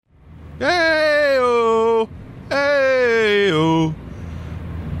Hey-oh, hey-oh.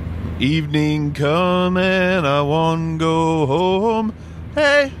 Evening come and I want to go home.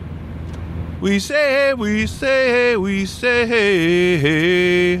 Hey, we say,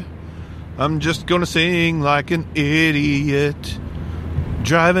 I'm just gonna sing like an idiot,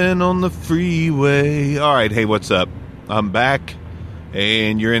 driving on the freeway. Alright, hey, what's up? I'm back,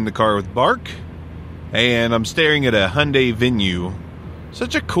 and you're in the car with Bark, and I'm staring at a Hyundai Venue.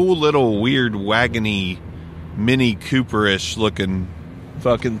 Such a cool little weird wagony Mini Cooper-ish looking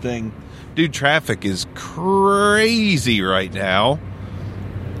fucking thing. Dude, traffic is crazy right now,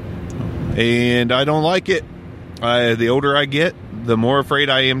 and I don't like it. The older I get, the more afraid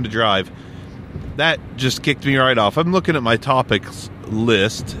I am to drive. That just kicked me right off. I'm looking at my topics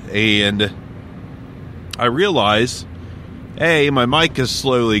list, and I realize, hey, my mic is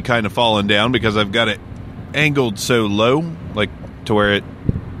slowly kind of falling down because I've got it angled so low, like to where it,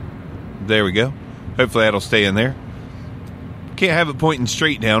 there we go. Hopefully that'll stay in there. Can't have it pointing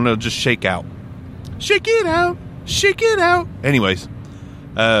straight down, it'll just shake out. Shake it out, shake it out. Anyways,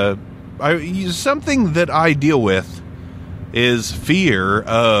 something that I deal with is fear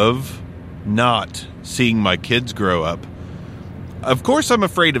of not seeing my kids grow up. Of course, I'm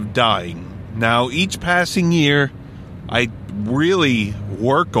afraid of dying. Now, each passing year, I really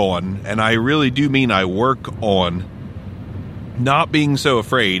work on, and I really do mean I work on, not being so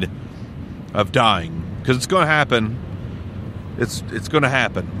afraid of dying. Because it's going to happen. It's going to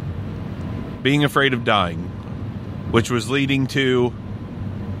happen. Being afraid of dying. Which was leading to,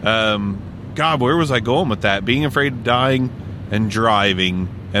 God, where was I going with that? Being afraid of dying and driving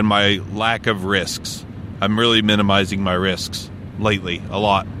and my lack of risks. I'm really minimizing my risks lately a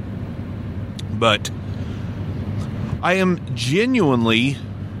lot. But I am genuinely,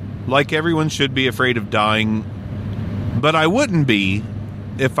 like everyone should be, afraid of dying. But I wouldn't be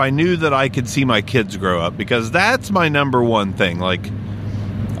if I knew that I could see my kids grow up, because that's my number one thing. Like,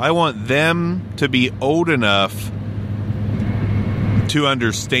 I want them to be old enough to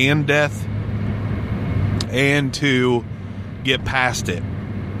understand death and to get past it.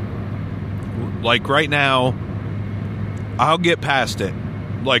 Like right now, I'll get past it.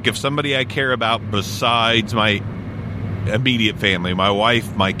 Like if somebody I care about besides my immediate family, my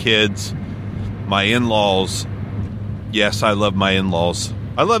wife, my kids, my in-laws. Yes, I love my in-laws.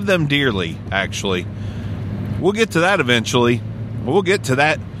 I love them dearly, actually. We'll get to that eventually. We'll get to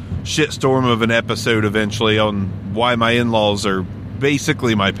that shitstorm of an episode eventually on why my in-laws are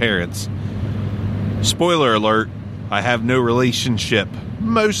basically my parents. Spoiler alert, I have no relationship,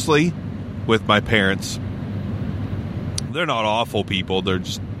 mostly, with my parents. They're not awful people, they're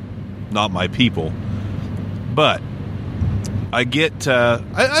just not my people. But I get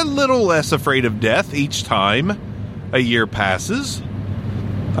a little less afraid of death each time a year passes.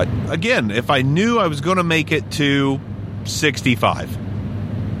 Again, if I knew I was going to make it to 65,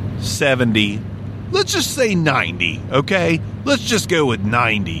 70, let's just say 90, okay? Let's just go with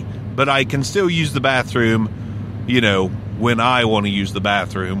 90. But I can still use the bathroom, when I want to use the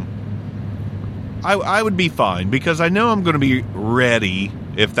bathroom. I would be fine, because I know I'm going to be ready,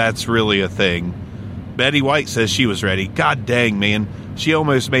 if that's really a thing. Betty White says she was ready. God dang, man. She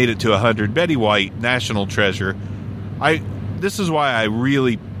almost made it to 100. Betty White, national treasure. This is why I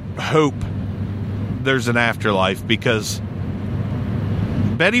really hope there's an afterlife, because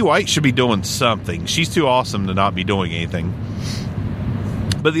Betty White should be doing something. She's too awesome to not be doing anything.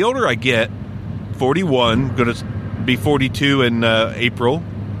 But the older I get, 41, going to be 42 in April.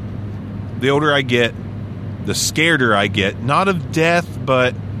 The older I get, the scareder I get. Not of death,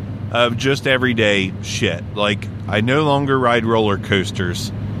 but of just everyday shit. Like, I no longer ride roller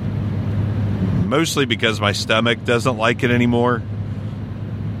coasters. Mostly because my stomach doesn't like it anymore.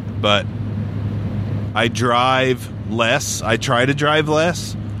 But I drive less. I try to drive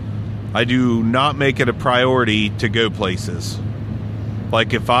less. I do not make it a priority to go places.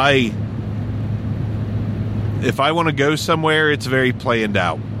 Like if I want to go somewhere, it's very planned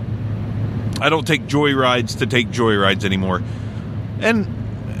out. I don't take joyrides to take joyrides anymore.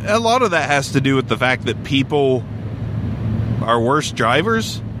 And a lot of that has to do with the fact that people are worse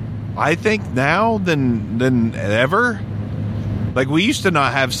drivers, I think, now than ever. Like, we used to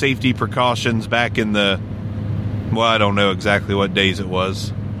not have safety precautions back in I don't know exactly what days it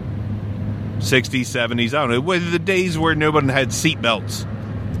was. 60s, 70s, I don't know. The days where nobody had seatbelts.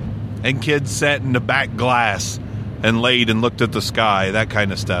 And kids sat in the back glass and laid and looked at the sky, that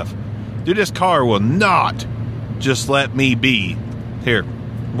kind of stuff. Dude, this car will not just let me be. Here,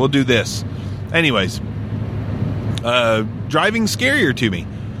 we'll do this. Anyways, driving's scarier to me.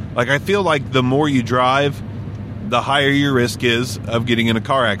 Like, I feel like the more you drive, the higher your risk is of getting in a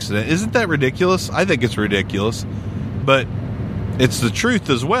car accident. Isn't that ridiculous? I think it's ridiculous, but it's the truth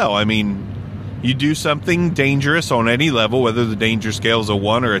as well. I mean, you do something dangerous on any level, whether the danger scale is a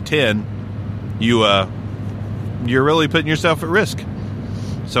 1 or a 10, you're really putting yourself at risk.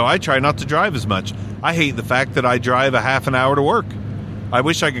 So I try not to drive as much. I hate the fact that I drive a half an hour to work. I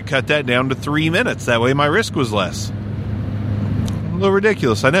wish I could cut that down to 3 minutes. That way my risk was less. A little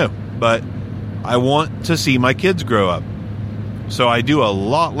ridiculous, I know, but I want to see my kids grow up. So I do a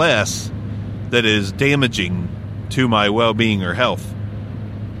lot less that is damaging to my well-being or health.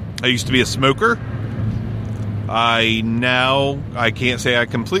 I used to be a smoker. I can't say I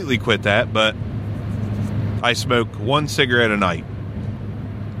completely quit that, but I smoke 1 cigarette a night.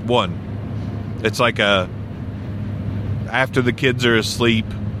 1. It's like after the kids are asleep,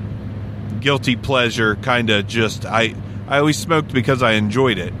 guilty pleasure, kind of just, I always smoked because I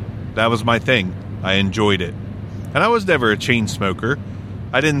enjoyed it. That was my thing. I enjoyed it. And I was never a chain smoker.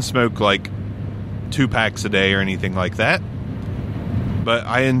 I didn't smoke like 2 packs a day or anything like that. But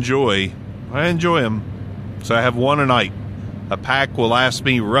I enjoy them. So I have 1 a night. A pack will last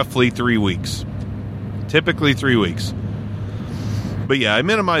me roughly 3 weeks. Typically 3 weeks. But yeah, I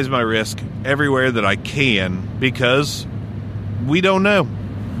minimize my risk everywhere that I can because we don't know.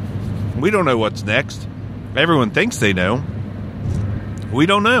 We don't know what's next. Everyone thinks they know. We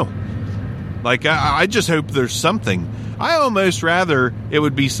don't know. Like, I just hope there's something. I almost rather it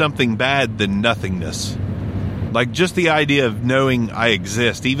would be something bad than nothingness. Like, just the idea of knowing I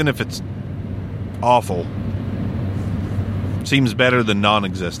exist, even if it's awful, seems better than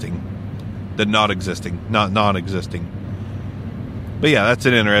non-existing. Than not existing. Not non-existing. But yeah, that's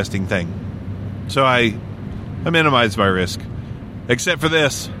an interesting thing. So I minimize my risk. Except for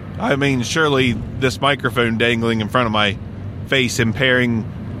this. I mean, surely this microphone dangling in front of my face impairing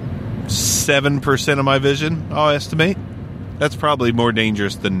 7% of my vision, I'll estimate. That's probably more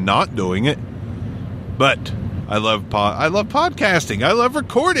dangerous than not doing it. But I love podcasting. I love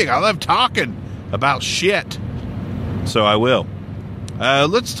recording. I love talking about shit. So I will.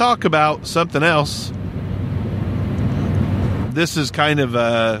 Let's talk about something else. This is kind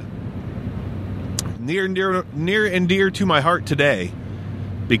of near and dear to my heart today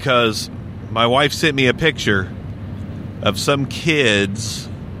because my wife sent me a picture of some kid's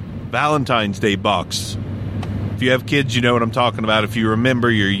Valentine's Day box. If you have kids, you know what I'm talking about. If you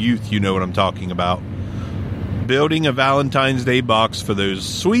remember your youth, you know what I'm talking about. Building a Valentine's Day box for those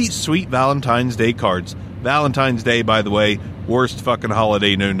sweet, sweet Valentine's Day cards. Valentine's Day, by the way, worst fucking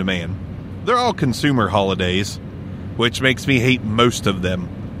holiday known to man. They're all consumer holidays, which makes me hate most of them.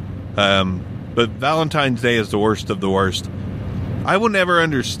 But Valentine's Day is the worst of the worst. I will never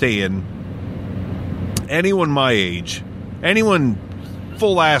understand anyone my age, anyone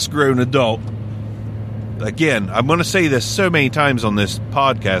full-ass grown adult. Again, I'm going to say this so many times on this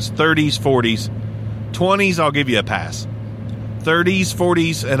podcast. 30s, 40s, 20s, I'll give you a pass. 30s,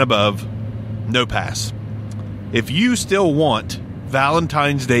 40s, and above, no pass. If you still want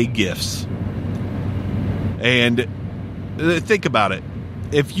Valentine's Day gifts, and think about it.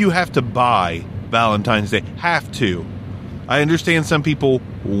 If you have to buy Valentine's Day, have to. I understand some people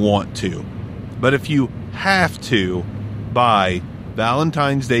want to. But if you have to buy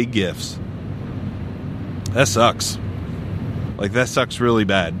Valentine's Day gifts, that sucks. Like, that sucks really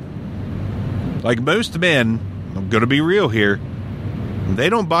bad. Like, most men, I'm going to be real here, they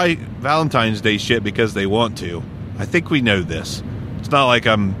don't buy Valentine's Day shit because they want to. I think we know this. It's not like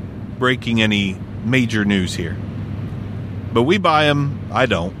I'm breaking any major news here. But we buy them. I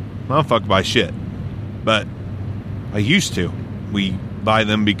don't fuck buy shit. But I used to. We buy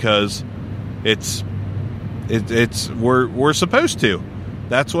them because we're supposed to.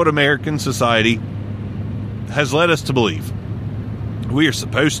 That's what American society has led us to believe. We are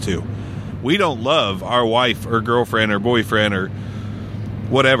supposed to. We don't love our wife or girlfriend or boyfriend or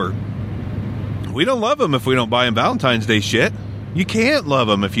whatever. We don't love them if we don't buy them Valentine's Day shit. You can't love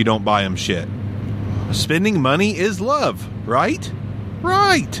them if you don't buy them shit. Spending money is love, right?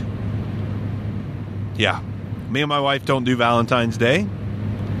 Right. Yeah. Me and my wife don't do Valentine's Day.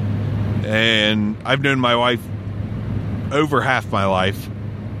 And I've known my wife over half my life.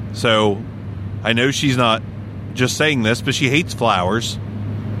 So I know she's not just saying this, but she hates flowers.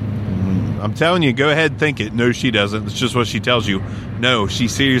 I'm telling you, go ahead and think it. No, she doesn't. It's just what she tells you. No, she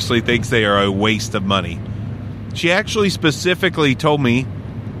seriously thinks they are a waste of money. She actually specifically told me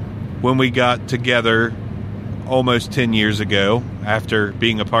when we got together almost 10 years ago, after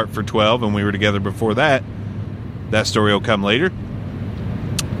being apart for 12, and we were together before that. That story will come later.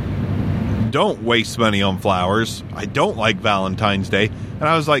 Don't waste money on flowers. I don't like Valentine's Day. And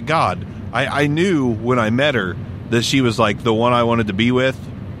I was like, God, I knew when I met her that she was like the one I wanted to be with.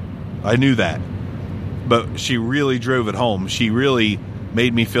 I knew that. But she really drove it home. She really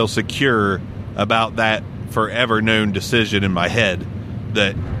made me feel secure about that forever known decision in my head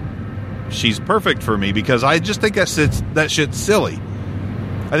that she's perfect for me, because I just think that shit's silly.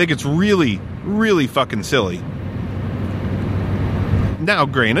 I think it's really, really fucking silly. Now,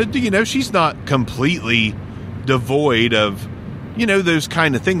 granted, she's not completely devoid of, those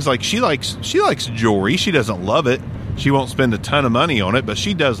kind of things. Like, she likes jewelry. She doesn't love it. She won't spend a ton of money on it, but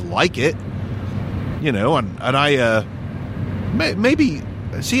she does like it. And I, maybe,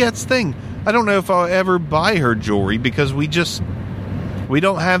 see, that's the thing. I don't know if I'll ever buy her jewelry, because we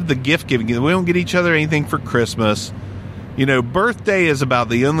don't have the gift giving. We don't get each other anything for Christmas. Birthday is about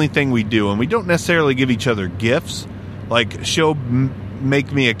the only thing we do, and we don't necessarily give each other gifts. Like, she'll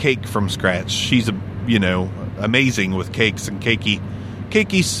make me a cake from scratch. She's amazing with cakes and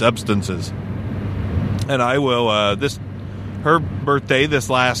cakey substances. And I will, her birthday this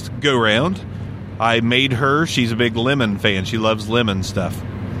last go round, I made her, she's a big lemon fan. She loves lemon stuff.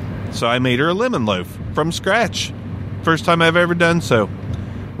 So I made her a lemon loaf from scratch. First time I've ever done so.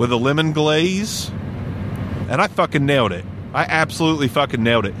 With a lemon glaze. And I fucking nailed it. I absolutely fucking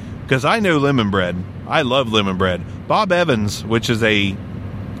nailed it. Because I know lemon bread. I love lemon bread. Bob Evans, which is a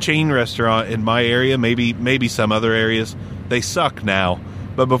chain restaurant in my area, maybe some other areas, they suck now.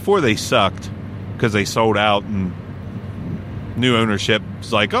 But before they sucked, because they sold out and new ownership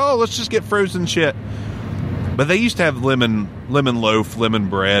was like, oh, let's just get frozen shit. But they used to have lemon loaf, lemon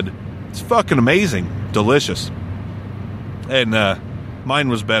bread. It's fucking amazing. Delicious. And mine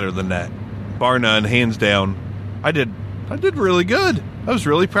was better than that. Bar none, hands down. I did really good. I was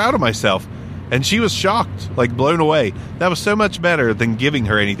really proud of myself. And she was shocked, like blown away. That was so much better than giving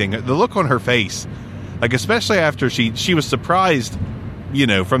her anything. The look on her face, like especially after she was surprised,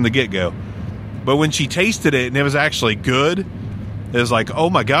 from the get-go. But when she tasted it and it was actually good, it was like, oh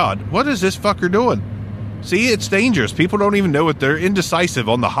my God, what is this fucker doing? See, it's dangerous. People don't even know what they're indecisive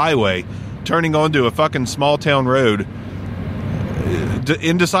on the highway, turning onto a fucking small town road.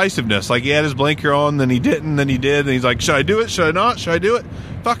 Indecisiveness. Like, he had his blinker on, then he didn't, then he did, and he's like, should I do it? Should I not? Should I do it?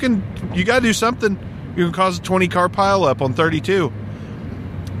 Fucking, you gotta do something. You can cause a 20 car pile up on 32.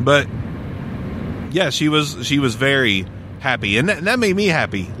 But yeah, she was very happy, and that made me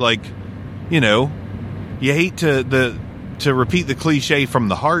happy. Like, you hate to repeat the cliche from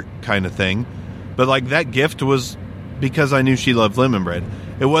the heart kind of thing, but like, that gift was because I knew she loved lemon bread.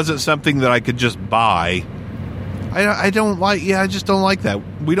 It wasn't something that I could just buy. I just don't like that.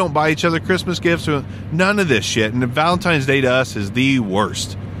 We don't buy each other Christmas gifts. None of this shit. And Valentine's Day to us is the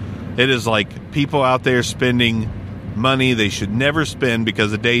worst. It is like people out there spending money they should never spend,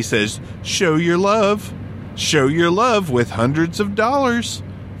 because the day says, show your love. Show your love with hundreds of dollars.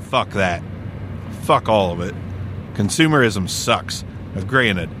 Fuck that. Fuck all of it. Consumerism sucks. Now,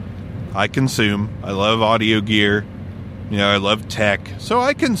 granted, I consume. I love audio gear. I love tech. So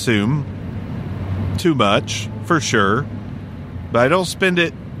I consume too much, for sure. But I don't spend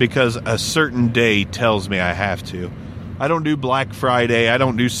it because a certain day tells me I have to. I don't do Black Friday. I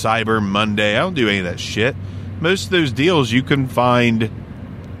don't do Cyber Monday. I don't do any of that shit. Most of those deals you can find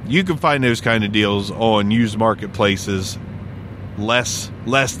those kind of deals on used marketplaces less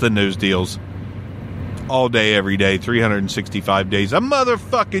than those deals all day, every day, 365 days, a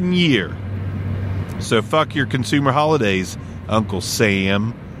motherfucking year. So fuck your consumer holidays, Uncle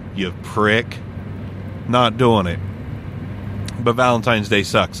Sam, you prick. Not doing it. But Valentine's Day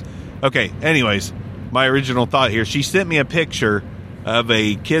sucks. Okay, anyways, my original thought here. She sent me a picture of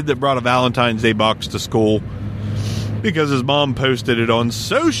a kid that brought a Valentine's Day box to school because his mom posted it on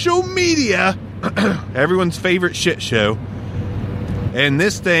social media. Everyone's favorite shit show. And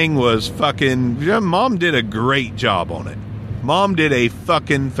this thing was fucking... Mom did a great job on it. Mom did a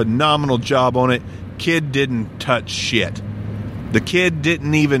fucking phenomenal job on it. Kid didn't touch shit. The kid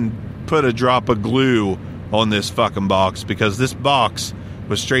didn't even put a drop of glue on this fucking box, because this box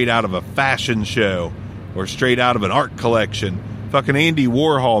was straight out of a fashion show or straight out of an art collection. Fucking Andy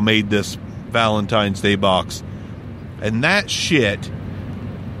Warhol made this Valentine's Day box. And that shit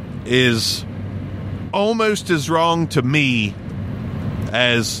is almost as wrong to me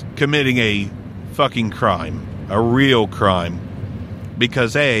as committing a fucking crime, a real crime.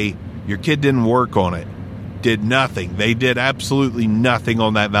 Because A, your kid didn't work on it. Did nothing. They did absolutely nothing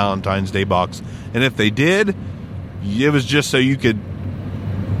on that Valentine's Day box. And if they did, it was just so you could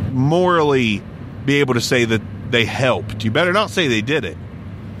morally be able to say that they helped. You better not say they did it.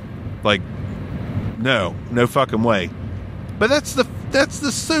 Like, no fucking way. But that's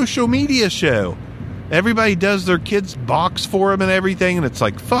the social media show. Everybody does their kid's box for them and everything, and it's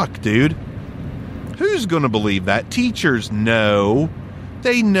like, fuck, dude. Who's going to believe that? Teachers know.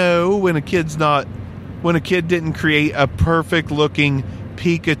 They know when a kid didn't create a perfect looking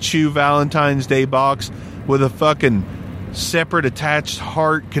Pikachu Valentine's Day box with a fucking separate attached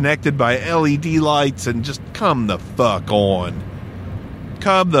heart connected by LED lights, and just come the fuck on.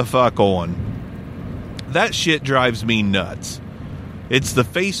 Come the fuck on. That shit drives me nuts. It's the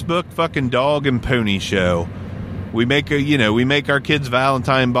Facebook fucking dog and pony show. We make our kids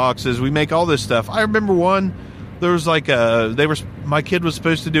Valentine boxes. We make all this stuff. I remember one, there was like my kid was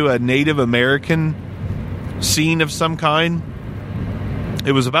supposed to do a Native American scene of some kind.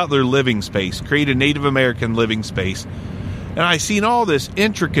 It was about their living space, create a Native American living space. And I seen all this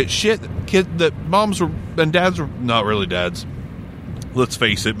intricate shit that moms and dads were, not really dads. Let's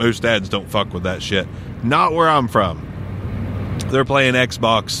face it, most dads don't fuck with that shit. Not where I'm from. They're playing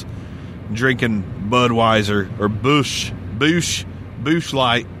Xbox, drinking Budweiser or Busch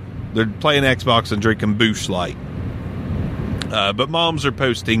Light. They're playing Xbox and drinking Busch Light. But moms are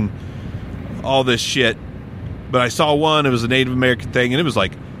posting all this shit. But I saw one, it was a Native American thing, and it was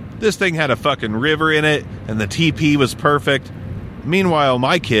like, this thing had a fucking river in it, and the TP was perfect. Meanwhile,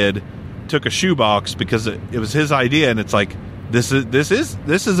 my kid took a shoebox because it was his idea, and it's like, this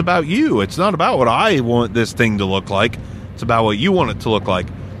is about you. It's not about what I want this thing to look like. It's about what you want it to look like.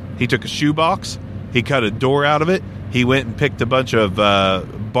 He took a shoebox. He cut a door out of it. He went and picked a bunch of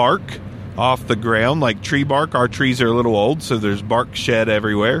bark off the ground, like tree bark. Our trees are a little old, so there's bark shed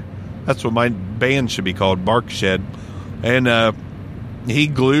everywhere. That's what my band should be called, Bark Shed. And he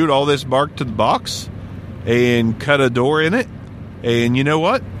glued all this bark to the box and cut a door in it. And you know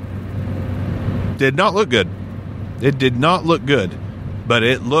what? Did not look good. It did not look good, but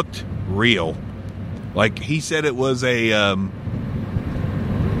it looked real. Like he said, it was it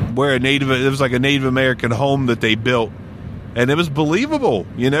was like a Native American home that they built, and it was believable,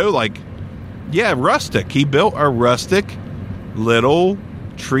 rustic. He built a rustic little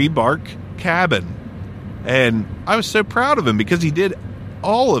tree bark cabin, and I was so proud of him because he did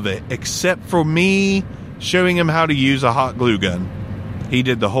all of it except for me showing him how to use a hot glue gun. He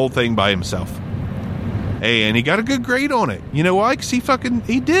did the whole thing by himself, and he got a good grade on it. You know why? Because he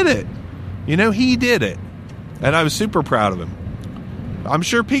did it. He did it. And I was super proud of him. I'm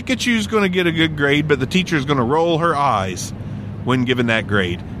sure Pikachu's going to get a good grade, but the teacher's going to roll her eyes when given that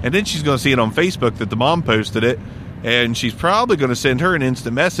grade. And then she's going to see it on Facebook that the mom posted it, and she's probably going to send her an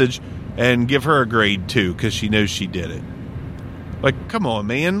instant message and give her a grade too, because she knows she did it. Like, come on,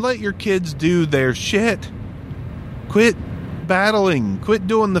 man. Let your kids do their shit. Quit battling. Quit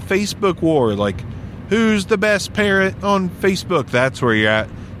doing the Facebook war. Like, who's the best parent on Facebook? That's where you're at.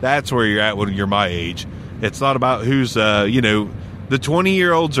 That's where you're at when you're my age. It's not about who's, the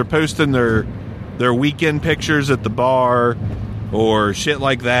 20-year-olds are posting their weekend pictures at the bar or shit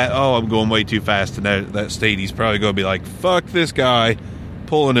like that. Oh, I'm going way too fast in that state. He's probably going to be like, fuck this guy,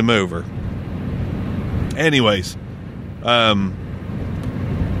 pulling him over. Anyways, I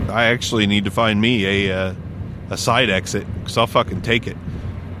actually need to find me a side exit because I'll fucking take it.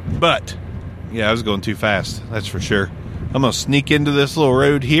 But, yeah, I was going too fast. That's for sure. I'm going to sneak into this little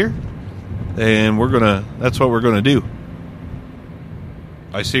road here, and that's what we're going to do.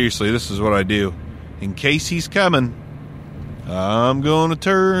 This is what I do. In case he's coming, I'm going to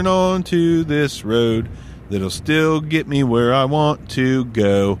turn onto this road that'll still get me where I want to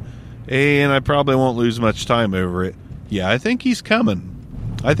go, and I probably won't lose much time over it. Yeah, I think he's coming.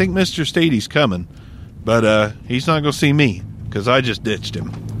 I think Mr. Stady's coming, but he's not going to see me because I just ditched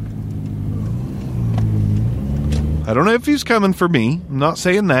him. I don't know if he's coming for me. I'm not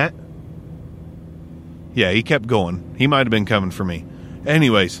saying that. Yeah, he kept going. He might have been coming for me.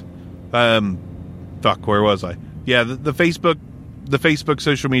 Anyways, where was I? Yeah, the Facebook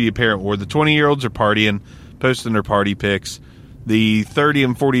social media parent war. The 20-year-olds are partying, posting their party pics. The 30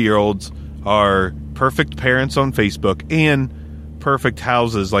 and 40-year-olds are perfect parents on Facebook and perfect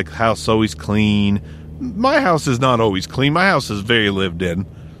houses, like the house always clean. My house is not always clean. My house is very lived in.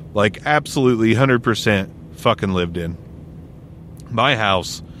 Like, absolutely 100% fucking lived in. My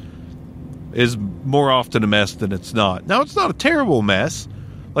house is more often a mess than it's not. Now, it's not a terrible mess.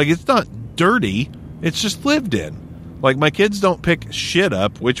 Like, it's not dirty. It's just lived in. Like, my kids don't pick shit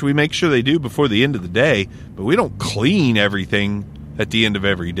up, which we make sure they do before the end of the day, but we don't clean everything at the end of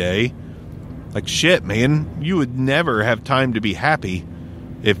every day. Like, shit, man, you would never have time to be happy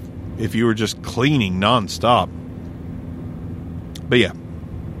if you were just cleaning nonstop. But yeah,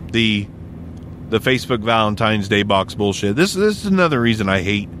 the Facebook Valentine's Day box bullshit. This is another reason I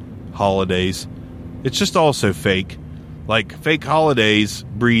hate holidays. It's just all so fake. Like, fake holidays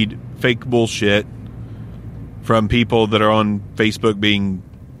breed fake bullshit from people that are on Facebook being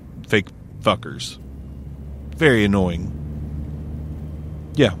fake fuckers. Very annoying.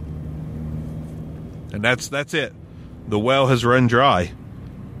 Yeah. And that's it. The well has run dry.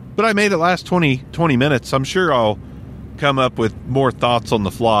 But I made it last 20 minutes. I'm sure I'll come up with more thoughts on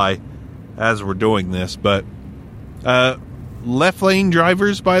the fly as we're doing this. But left lane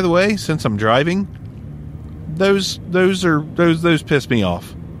drivers, by the way, since I'm driving, those piss me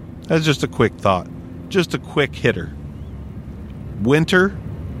off. That's just a quick thought. Just a quick hitter. Winter,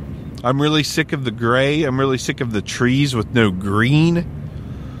 I'm really sick of the gray. I'm really sick of the trees with no green.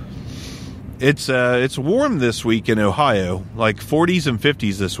 It's warm this week in Ohio, like 40s and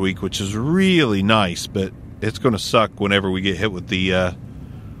 50s this week, which is really nice, but it's going to suck whenever we get hit with the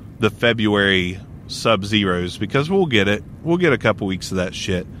February sub-zeros, because we'll get it. We'll get a couple weeks of that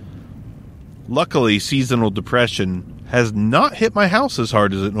shit. Luckily, seasonal depression has not hit my house as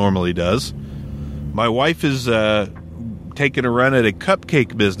hard as it normally does. My wife is taking a run at a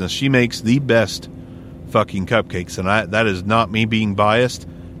cupcake business. She makes the best fucking cupcakes, and that is not me being biased.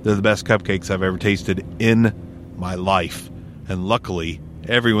 They're the best cupcakes I've ever tasted in my life. And luckily,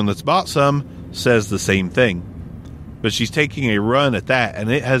 everyone that's bought some says the same thing. But she's taking a run at that,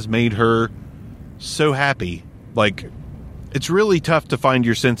 and it has made her so happy. Like, it's really tough to find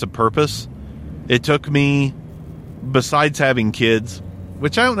your sense of purpose. It took me, besides having kids,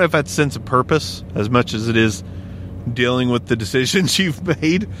 which I don't know if that's sense of purpose as much as it is dealing with the decisions you've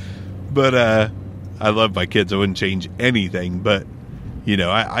made. But I love my kids. I wouldn't change anything. But you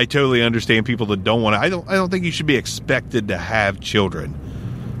know, I totally understand people that don't want to. I don't think you should be expected to have children.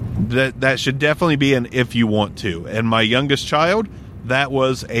 That should definitely be an if you want to. And my youngest child, that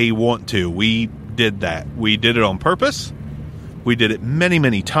was a want to. We did that. We did it on purpose. We did it many,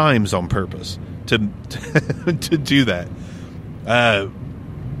 many times on purpose to do that.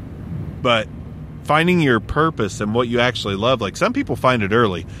 But finding your purpose and what you actually love, like some people find it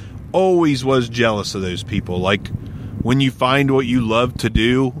early. Always was jealous of those people. Like, when you find what you love to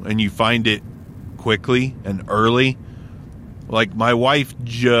do and you find it quickly and early, like my wife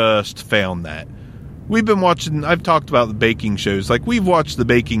just found that. We've been watching, I've talked about the baking shows. Like, we've watched the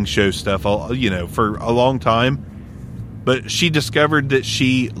baking show stuff, you know, for a long time. But she discovered that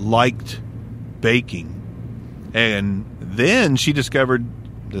she liked baking. And then she discovered,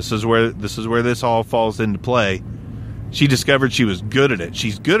 this is where this all falls into play. She discovered she was good at it.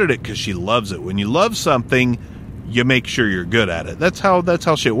 She's good at it because she loves it. When you love something, you make sure you're good at it. That's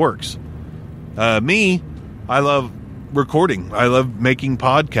how shit works. Me, I love recording. I love making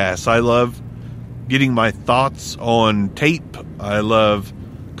podcasts. I love getting my thoughts on tape. I love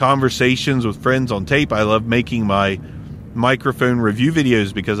conversations with friends on tape. I love making my microphone review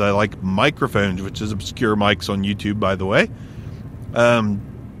videos because I like microphones, which is obscure mics on YouTube, by the way.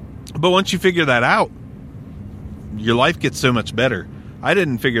 But once you figure that out, your life gets so much better. I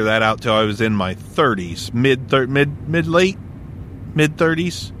didn't figure that out till I was in my 30s,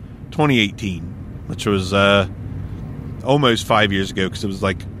 mid-30s, 2018, which was almost 5 years ago, because it was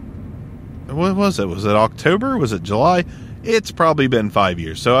like, what was it? Was it October? Was it July? It's probably been 5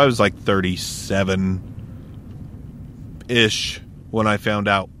 years. So I was like 37-ish when I found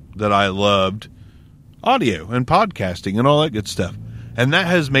out that I loved audio and podcasting and all that good stuff. And that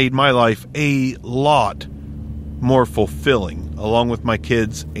has made my life a lot more fulfilling, along with my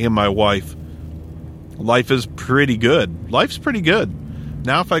kids and my wife. Life is pretty good. Life's pretty good.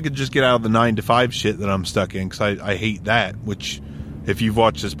 Now, if I could just get out of the 9-to-5 shit that I'm stuck in, because I hate that, which, if you've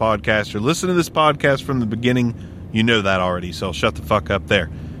watched this podcast or listened to this podcast from the beginning, you know that already, so I'll shut the fuck up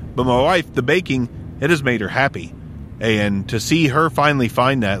there. But my wife, the baking, it has made her happy. And to see her finally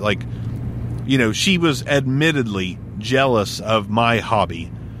find that, like, you know, she was admittedly jealous of my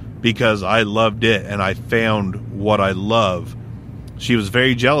hobby because I loved it and I found what I love. She was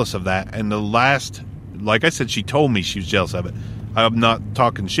very jealous of that. And like I said, she told me she was jealous of it. I'm not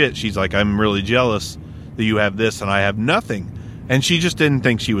talking shit. She's like, I'm really jealous that you have this and I have nothing. And she just didn't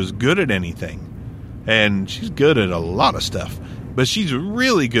think she was good at anything. And she's good at a lot of stuff. But she's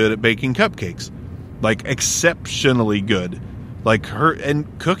really good at baking cupcakes. Like, exceptionally good. Like, her,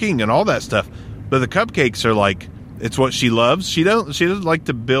 and cooking and all that stuff. But the cupcakes are like, it's what she loves. She doesn't like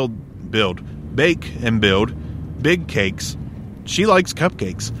to bake and build big cakes. She likes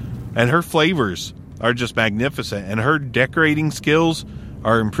cupcakes. And her flavors are just magnificent. And her decorating skills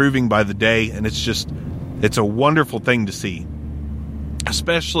are improving by the day. And it's a wonderful thing to see.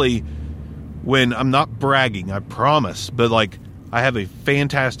 Especially when, I'm not bragging, I promise. But, like, I have a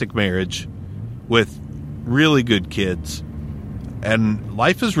fantastic marriage with really good kids. And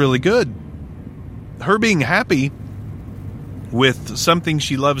life is really good. Her being happy with something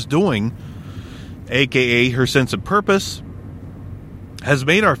she loves doing, aka her sense of purpose, has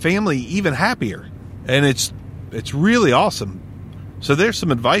made our family even happier. And it's it's really awesome. So there's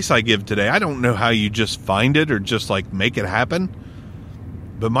some advice I give today. I don't know how you just find it or just like make it happen.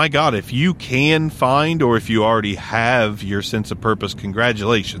 But my God, if you can find, or if you already have your sense of purpose,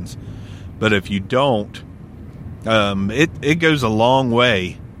 congratulations. But if you don't, it goes a long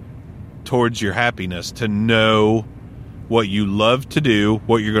way towards your happiness to know what you love to do,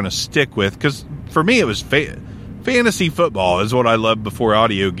 what you're going to stick with. Because for me, it was fantasy football is what I loved before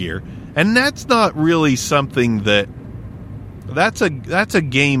audio gear. And that's not really something that's a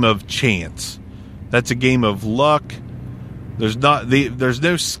game of chance. That's a game of luck. There's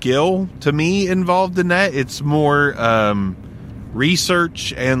no skill to me involved in that. It's more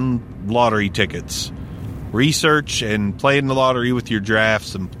research and lottery tickets. Research and playing the lottery with your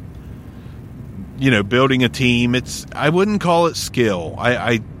drafts and, building a team. I wouldn't call it skill.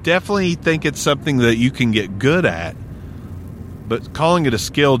 I definitely think it's something that you can get good at, but calling it a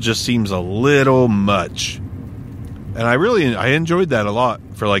skill just seems a little much. And I enjoyed that a lot.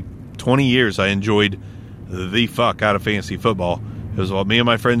 For like 20 years, I enjoyed the fuck out of fantasy football. It was what me and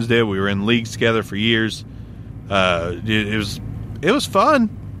my friends did. We were in leagues together for years. It was fun,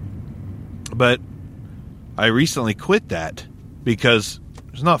 but I recently quit that because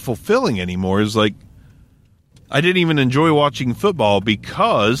it's not fulfilling anymore. It's like I didn't even enjoy watching football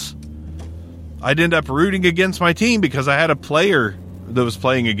because I'd end up rooting against my team because I had a player that was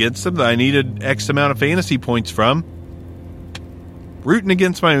playing against them that I needed X amount of fantasy points from, rooting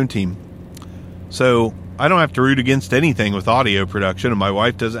against my own team. So I don't have to root against anything with audio production, and my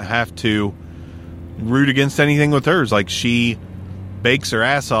wife doesn't have to root against anything with hers. Like, she bakes her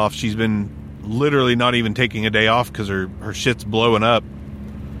ass off. She's been literally not even taking a day off because her shit's blowing up.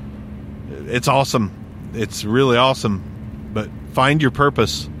 It's awesome. It's really awesome. But find your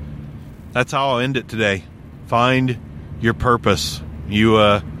purpose. That's how I'll end it today. Find your purpose.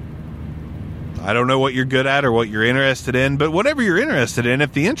 I don't know what you're good at or what you're interested in, but whatever you're interested in,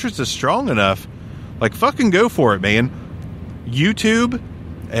 if the interest is strong enough, like, fucking go for it, man. YouTube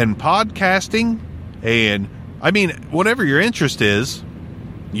and podcasting and, whatever your interest is,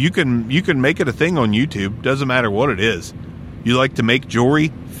 you can make it a thing on YouTube. Doesn't matter what it is. You like to make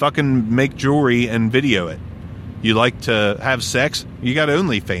jewelry? Fucking make jewelry and video it. You like to have sex? You got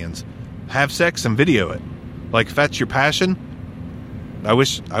OnlyFans. Have sex and video it. Like, if that's your passion,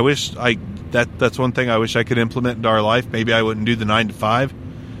 that's one thing I wish I could implement into our life. Maybe I wouldn't do the 9 to 5.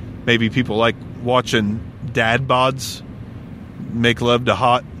 Maybe people like watching dad bods make love to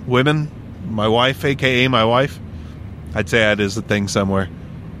hot women. My wife, aka my wife. I'd say that is a thing somewhere.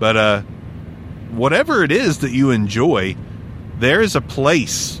 But whatever it is that you enjoy, there is a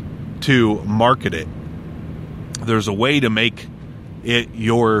place to market it. There's a way to make it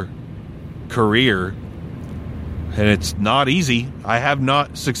your career, and it's not easy. I have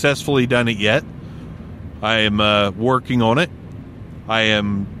not successfully done it yet. I am working on it. I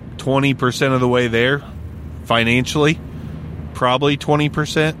am 20% of the way there financially, probably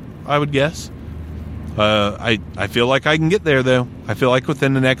 20%, I would guess. I feel like I can get there, though. I feel like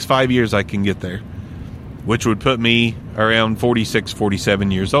within the next 5 years I can get there, which would put me around 46,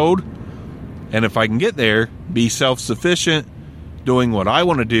 47 years old. And if I can get there, be self-sufficient, doing what I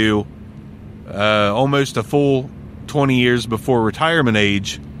want to do, almost a full 20 years before retirement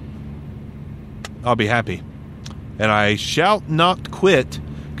age, I'll be happy. And I shall not quit,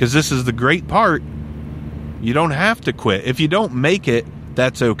 because this is the great part. You don't have to quit. If you don't make it,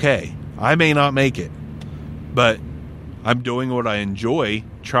 that's okay. I may not make it, but I'm doing what I enjoy,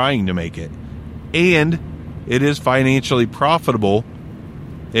 trying to make it. And it is financially profitable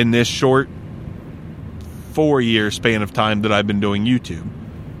in this short 4-year span of time that I've been doing YouTube.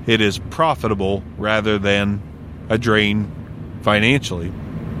 It is profitable rather than a drain financially.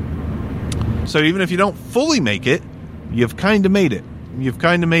 So even if you don't fully make it, you've kind of made it. You've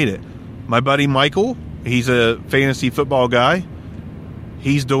kind of made it. My buddy Michael, he's a fantasy football guy.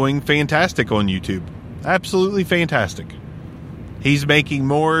 He's doing fantastic on YouTube. Absolutely fantastic. He's making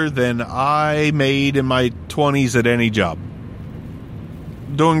more than I made in my 20s at any job.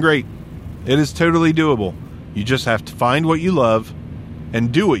 Doing great. It is totally doable. You just have to find what you love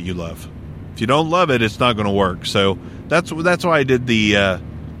and do what you love. If you don't love it, it's not going to work. So that's why I did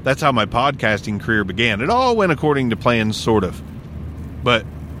that's how my podcasting career began. It all went according to plan, sort of. But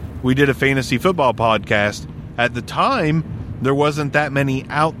we did a fantasy football podcast. At the time, there wasn't that many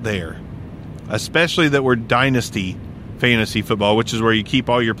out there, especially that were dynasty fantasy football, which is where you keep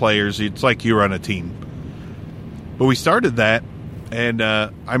all your players. It's like you run a team. But we started that, and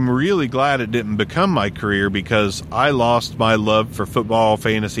I'm really glad it didn't become my career, because I lost my love for football,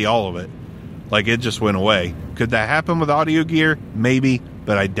 fantasy, all of it. Like, it just went away. Could that happen with audio gear? Maybe,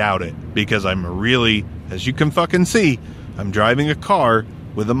 but I doubt it, because I'm really as you can fucking see, I'm driving a car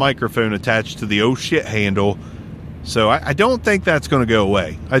with a microphone attached to the oh shit handle. So I don't think that's going to go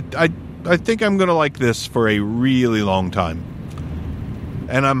away. I think I'm going to like this for a really long time.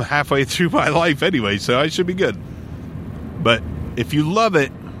 And I'm halfway through my life anyway, so I should be good. But if you love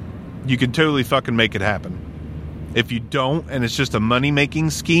it, you can totally fucking make it happen. If you don't, and it's just a money-making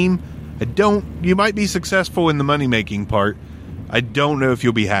scheme, you might be successful in the money-making part. I don't know if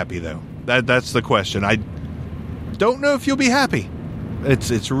you'll be happy, though. That's the question. I don't know if you'll be happy.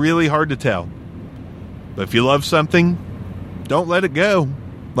 It's really hard to tell. But if you love something, don't let it go.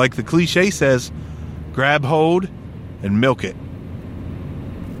 Like the cliche says, grab hold and milk it.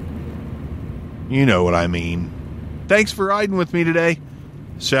 You know what I mean. Thanks for riding with me today.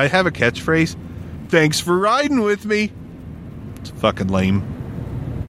 Should I have a catchphrase? Thanks for riding with me. It's fucking lame.